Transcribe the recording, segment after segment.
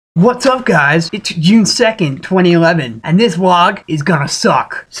What's up, guys? It's June 2nd, 2011, and this vlog is gonna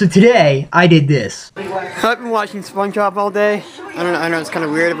suck. So today, I did this. I've been watching SpongeBob all day. I know it's kind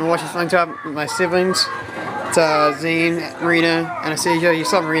of weird. I've been watching SpongeBob with my siblings. It's Zane, Marina, Anastasia. You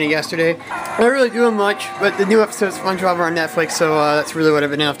saw Marina yesterday. I'm not really doing much, but the new episodes of SpongeBob are on Netflix, so that's really what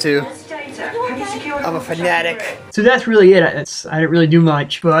I've been up to. I'm a fanatic. So that's really it. I didn't really do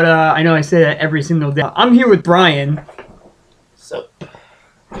much, but I know I say that every single day. I'm here with Bryan. So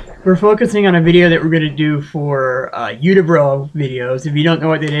we're focusing on a video that we're going to do for YouDaBro videos. If you don't know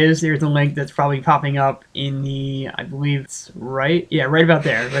what it is, there's a link that's probably popping up in the, I believe it's right about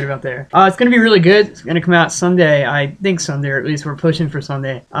there, It's going to be really good. It's going to come out Sunday, I think Sunday, or at least we're pushing for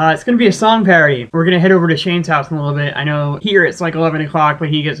Sunday. It's going to be a song parody. We're going to head over to Shane's house in a little bit. I know here it's like 11 o'clock, but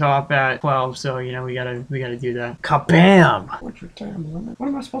he gets off at 12, so, you know, we gotta do that. Kabam! what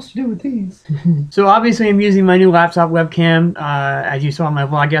am I supposed to do with these? So obviously I'm using my new laptop webcam. As you saw in my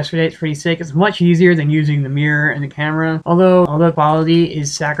vlog yesterday, it's pretty sick. It's much easier than using the mirror and the camera. Although quality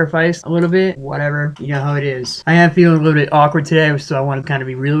is sacrificed a little bit. Whatever, you know how it is. I am feeling a little bit awkward today, so I want to kind of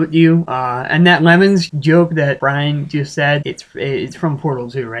be real with you. And that lemons joke that Bryan just said, it's from Portal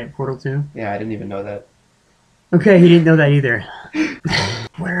 2, right? Portal 2? Yeah, I didn't even know that. Okay, he didn't know that either.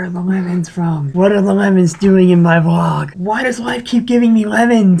 Where are the lemons from? What are the lemons doing in my vlog? Why does life keep giving me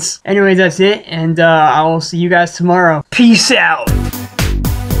lemons? Anyways, that's it, and I will see you guys tomorrow. Peace out!